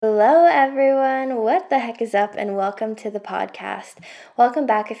Hello, everyone. What the heck is up, and welcome to the podcast. Welcome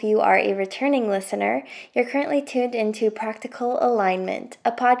back if you are a returning listener. You're currently tuned into Practical Alignment,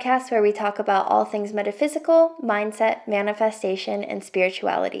 a podcast where we talk about all things metaphysical, mindset, manifestation, and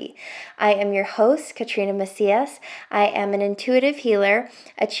spirituality. I am your host, Katrina Macias. I am an intuitive healer,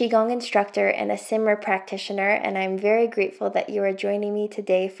 a Qigong instructor, and a Simra practitioner, and I'm very grateful that you are joining me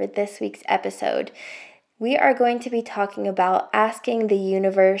today for this week's episode. We are going to be talking about asking the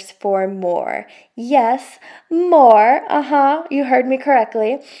universe for more. Yes, more. You heard me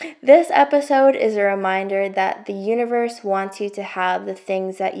correctly. This episode is a reminder that the universe wants you to have the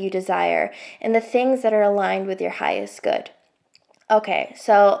things that you desire and the things that are aligned with your highest good. Okay,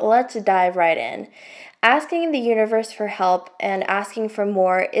 so let's dive right in. Asking the universe for help and asking for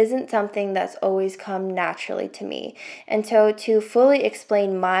more isn't something that's always come naturally to me. And so, to fully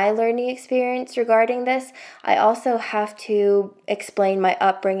explain my learning experience regarding this, I also have to explain my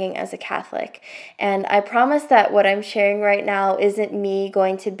upbringing as a Catholic. And I promise that what I'm sharing right now isn't me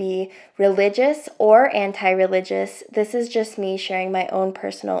going to be religious or anti-religious. This is just me sharing my own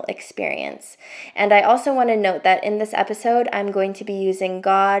personal experience. And I also want to note that in this episode, I'm going to be using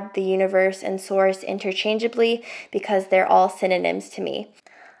God, the universe, and source interchangeably because they're all synonyms to me.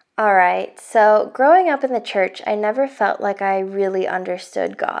 Alright, so growing up in the church, I never felt like I really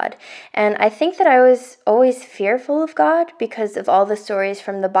understood God. And I think that I was always fearful of God because of all the stories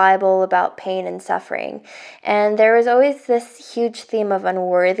from the Bible about pain and suffering. And there was always this huge theme of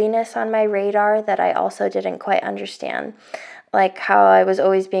unworthiness on my radar that I also didn't quite understand. Like how I was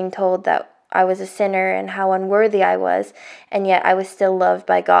always being told that I was a sinner and how unworthy I was, and yet I was still loved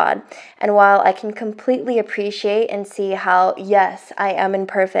by God. And while I can completely appreciate and see how, yes, I am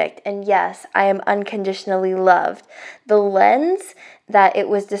imperfect, and yes, I am unconditionally loved, the lens that it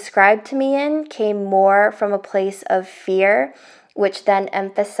was described to me in came more from a place of fear, which then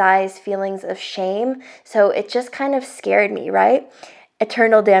emphasized feelings of shame. So it just kind of scared me, right?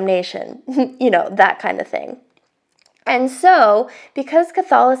 Eternal damnation, that kind of thing. And so, because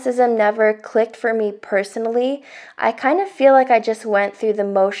Catholicism never clicked for me personally, I kind of feel like I just went through the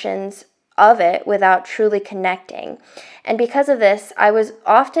motions of it without truly connecting. And because of this, I was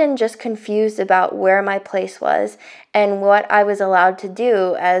often just confused about where my place was and what I was allowed to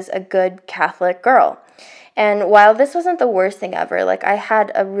do as a good Catholic girl. And while this wasn't the worst thing ever, like I had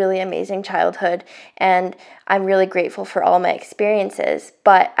a really amazing childhood and I'm really grateful for all my experiences.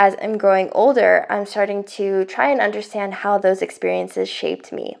 But as I'm growing older, I'm starting to try and understand how those experiences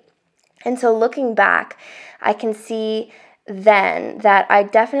shaped me. And so looking back, I can see then that I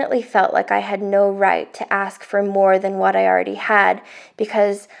definitely felt like I had no right to ask for more than what I already had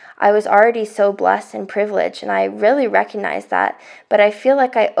because I was already so blessed and privileged, and I really recognized that. But I feel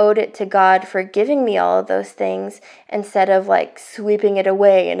like I owed it to God for giving me all of those things instead of like sweeping it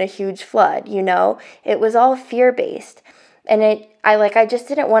away in a huge flood, It was all fear-based. And I just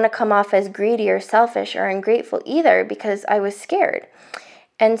didn't want to come off as greedy or selfish or ungrateful either because I was scared.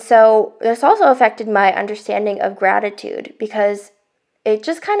 And so this also affected my understanding of gratitude because it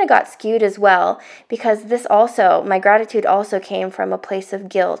just kind of got skewed as well because my gratitude also came from a place of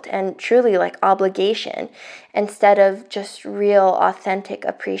guilt and truly like obligation instead of just real authentic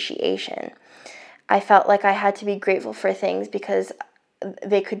appreciation. I felt like I had to be grateful for things because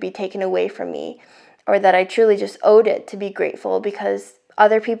they could be taken away from me, or that I truly just owed it to be grateful because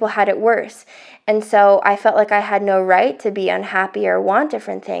other people had it worse. And so I felt like I had no right to be unhappy or want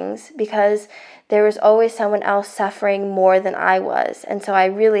different things because there was always someone else suffering more than I was. And so I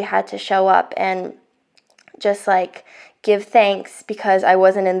really had to show up and just like give thanks because I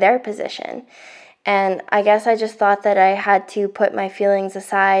wasn't in their position. And I guess I just thought that I had to put my feelings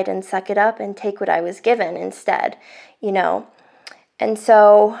aside and suck it up and take what I was given instead, And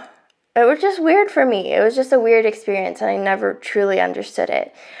so it was just weird for me. It was just a weird experience, and I never truly understood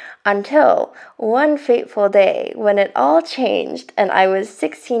it until one fateful day when it all changed and I was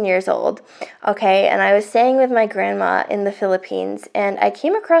 16 years old, okay, and I was staying with my grandma in the Philippines, and I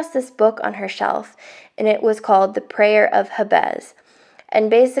came across this book on her shelf, and it was called The Prayer of Jabez. And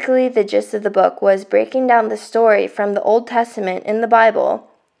basically the gist of the book was breaking down the story from the Old Testament in the Bible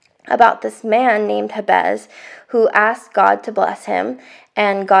about this man named Jabez who asked God to bless him,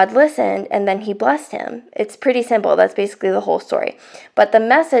 and God listened, and then he blessed him. It's pretty simple. That's basically the whole story. But the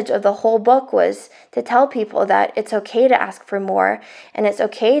message of the whole book was to tell people that it's okay to ask for more, and it's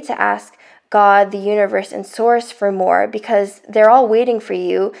okay to ask God, the universe, and source for more because they're all waiting for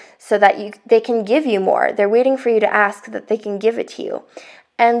you so that they can give you more. They're waiting for you to ask so that they can give it to you.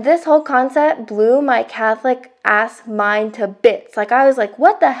 And this whole concept blew my Catholic ass mind to bits. Like, I was like,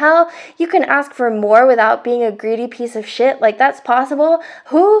 what the hell? You can ask for more without being a greedy piece of shit? Like, that's possible?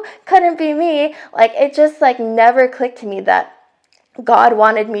 Who? Couldn't be me. Like, it just like never clicked to me that God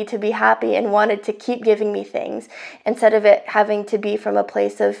wanted me to be happy and wanted to keep giving me things instead of it having to be from a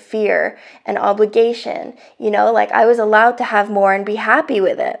place of fear and obligation. Like, I was allowed to have more and be happy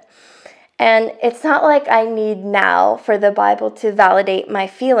with it. And it's not like I need now for the Bible to validate my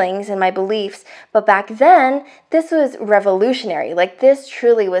feelings and my beliefs, but back then, this was revolutionary. Like, this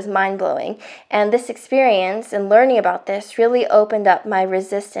truly was mind-blowing. And this experience and learning about this really opened up my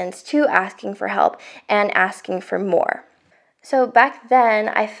resistance to asking for help and asking for more. So back then,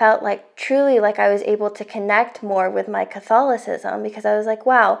 I felt like truly like I was able to connect more with my Catholicism, because I was like,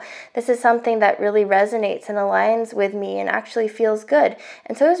 wow, this is something that really resonates and aligns with me and actually feels good.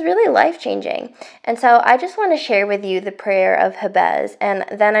 And so it was really life-changing. And so I just want to share with you the prayer of Jabez, and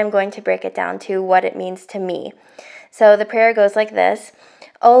then I'm going to break it down to what it means to me. So the prayer goes like this: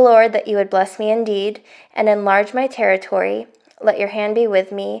 O Lord, that you would bless me indeed and enlarge my territory. Let your hand be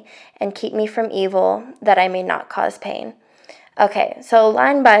with me and keep me from evil, that I may not cause pain. Okay, so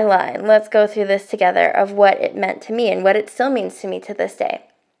line by line, let's go through this together of what it meant to me and what it still means to me to this day.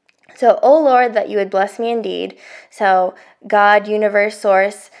 So, O Lord, that you would bless me indeed. So, God, universe,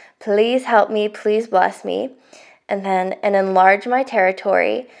 source, please help me, please bless me. And then, and enlarge my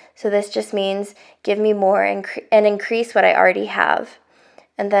territory. So this just means give me more and increase what I already have.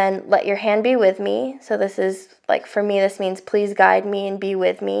 And then let your hand be with me. So this is like, for me, this means please guide me and be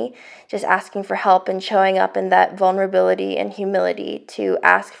with me. Just asking for help and showing up in that vulnerability and humility to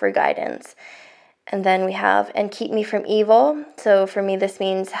ask for guidance. And then we have, and keep me from evil. So for me, this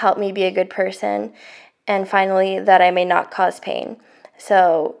means help me be a good person. And finally, that I may not cause pain.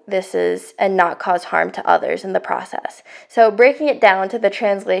 So this is, and not cause harm to others in the process. So breaking it down to the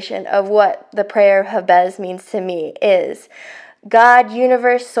translation of what the prayer of Jabez means to me is, God,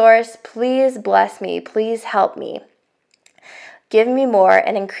 universe, source, please bless me, please help me. Give me more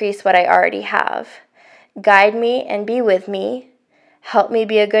and increase what I already have. Guide me and be with me. Help me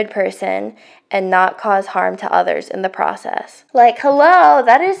be a good person and not cause harm to others in the process. Like, hello,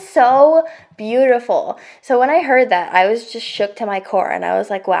 that is so beautiful. So when I heard that, I was just shook to my core, and I was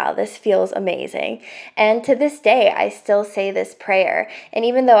like, wow, this feels amazing. And to this day, I still say this prayer. And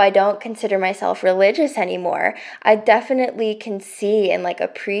even though I don't consider myself religious anymore, I definitely can see and like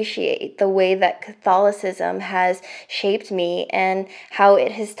appreciate the way that Catholicism has shaped me and how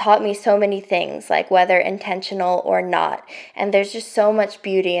it has taught me so many things, like whether intentional or not. And there's just so much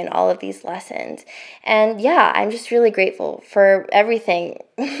beauty in all of these lessons. And yeah, I'm just really grateful for everything.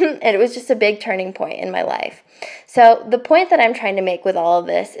 And it was just a big turning point in my life. So the point that I'm trying to make with all of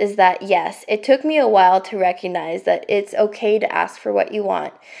this is that, yes, it took me a while to recognize that it's okay to ask for what you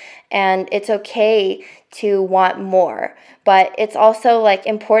want. And it's okay to want more, but it's also like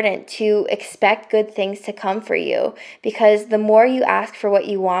important to expect good things to come for you, because the more you ask for what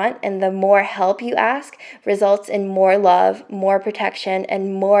you want and the more help you ask results in more love, more protection,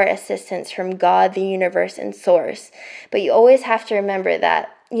 and more assistance from God, the universe, and source. But you always have to remember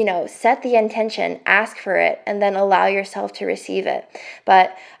that, set the intention, ask for it, and then allow yourself to receive it.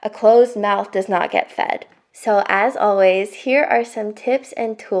 But a closed mouth does not get fed. So as always, here are some tips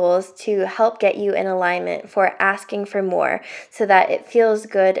and tools to help get you in alignment for asking for more so that it feels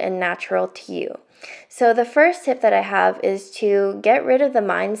good and natural to you. So the first tip that I have is to get rid of the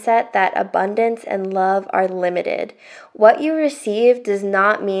mindset that abundance and love are limited. What you receive does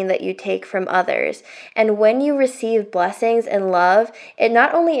not mean that you take from others. And when you receive blessings and love, it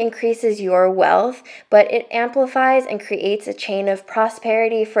not only increases your wealth, but it amplifies and creates a chain of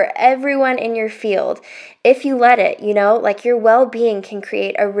prosperity for everyone in your field. If you let it, like your well-being can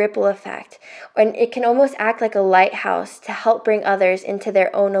create a ripple effect, and it can almost act like a lighthouse to help bring others into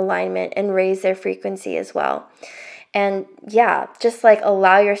their own alignment and raise their frequency as well. And yeah, just like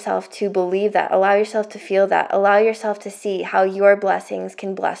allow yourself to believe that, allow yourself to feel that, allow yourself to see how your blessings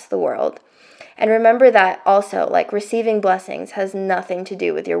can bless the world. And remember that also, like, receiving blessings has nothing to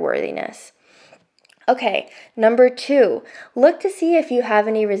do with your worthiness. Okay, number 2, look to see if you have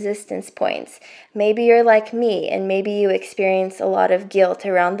any resistance points. Maybe you're like me, and maybe you experience a lot of guilt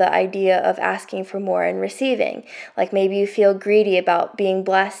around the idea of asking for more and receiving. Like maybe you feel greedy about being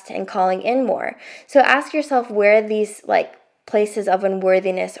blessed and calling in more. So ask yourself where these places of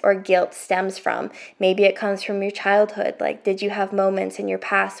unworthiness or guilt stems from. Maybe it comes from your childhood. Like, did you have moments in your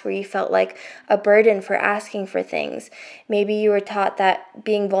past where you felt like a burden for asking for things? Maybe you were taught that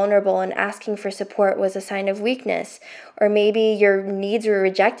being vulnerable and asking for support was a sign of weakness. Or maybe your needs were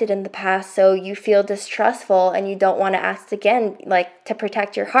rejected in the past, so you feel distrustful and you don't want to ask again, like to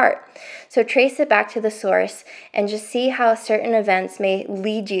protect your heart. So trace it back to the source and just see how certain events may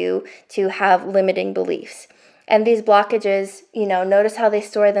lead you to have limiting beliefs. And these blockages, notice how they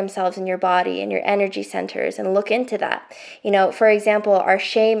store themselves in your body and your energy centers, and look into that. For example, our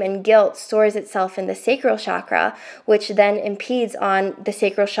shame and guilt stores itself in the sacral chakra, which then impedes on the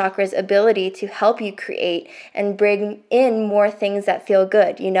sacral chakra's ability to help you create and bring in more things that feel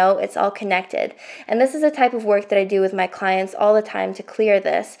good. It's all connected. And this is a type of work that I do with my clients all the time to clear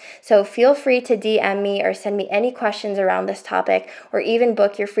this. So feel free to DM me or send me any questions around this topic, or even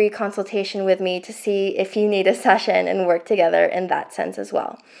book your free consultation with me to see if you need a session and work together in that sense as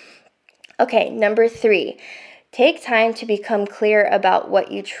well. Okay, number 3, take time to become clear about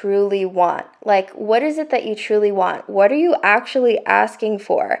what you truly want. Like, what is it that you truly want? What are you actually asking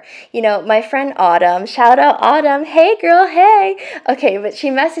for? My friend Autumn, shout out Autumn, hey girl, hey. Okay, but she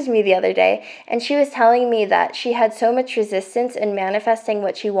messaged me the other day and she was telling me that she had so much resistance in manifesting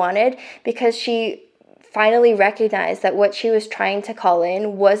what she wanted because she finally recognized that what she was trying to call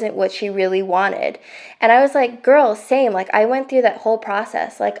in wasn't what she really wanted. And I was like, girl, same. Like, I went through that whole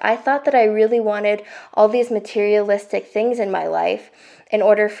process. Like, I thought that I really wanted all these materialistic things in my life in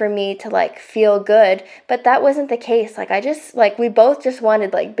order for me to feel good, but that wasn't the case. We both just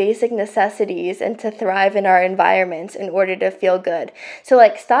wanted basic necessities and to thrive in our environments in order to feel good. So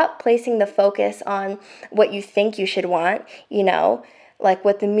stop placing the focus on what you think you should want,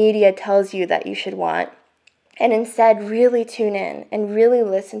 what the media tells you that you should want. And instead, really tune in and really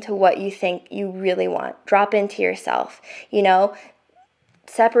listen to what you think you really want. Drop into yourself,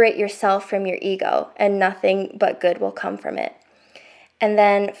 separate yourself from your ego, and nothing but good will come from it. And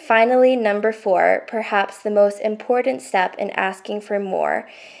then finally, number 4, perhaps the most important step in asking for more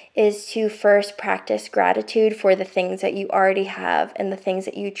is to first practice gratitude for the things that you already have and the things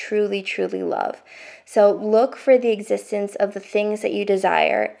that you truly, truly love. So look for the existence of the things that you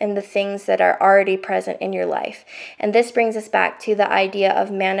desire and the things that are already present in your life. And this brings us back to the idea of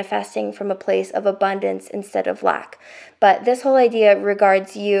manifesting from a place of abundance instead of lack. But this whole idea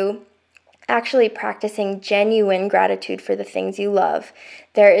regards you actually practicing genuine gratitude for the things you love.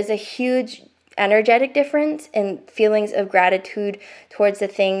 There is a huge energetic difference in feelings of gratitude towards the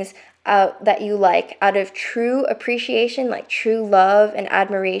things that you like out of true appreciation, like true love and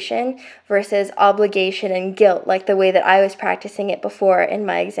admiration, versus obligation and guilt, like the way that I was practicing it before in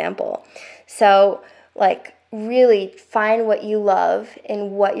my example. So really find what you love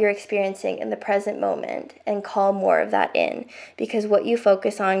in what you're experiencing in the present moment and call more of that in, because what you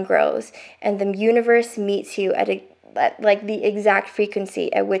focus on grows and the universe meets you at the exact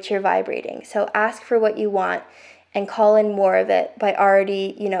frequency at which you're vibrating. So ask for what you want and call in more of it by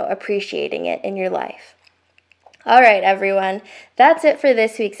already, appreciating it in your life. All right, everyone, that's it for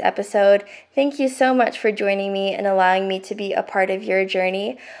this week's episode. Thank you so much for joining me and allowing me to be a part of your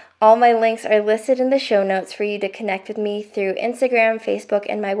journey. All my links are listed in the show notes for you to connect with me through Instagram, Facebook,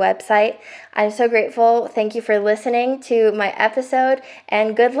 and my website. I'm so grateful. Thank you for listening to my episode,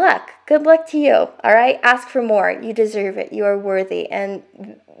 and good luck. Good luck to you, all right? Ask for more. You deserve it. You are worthy. And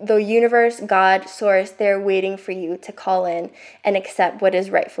the universe, God, source, they're waiting for you to call in and accept what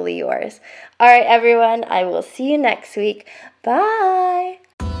is rightfully yours. All right, everyone, I will see you next week. Bye.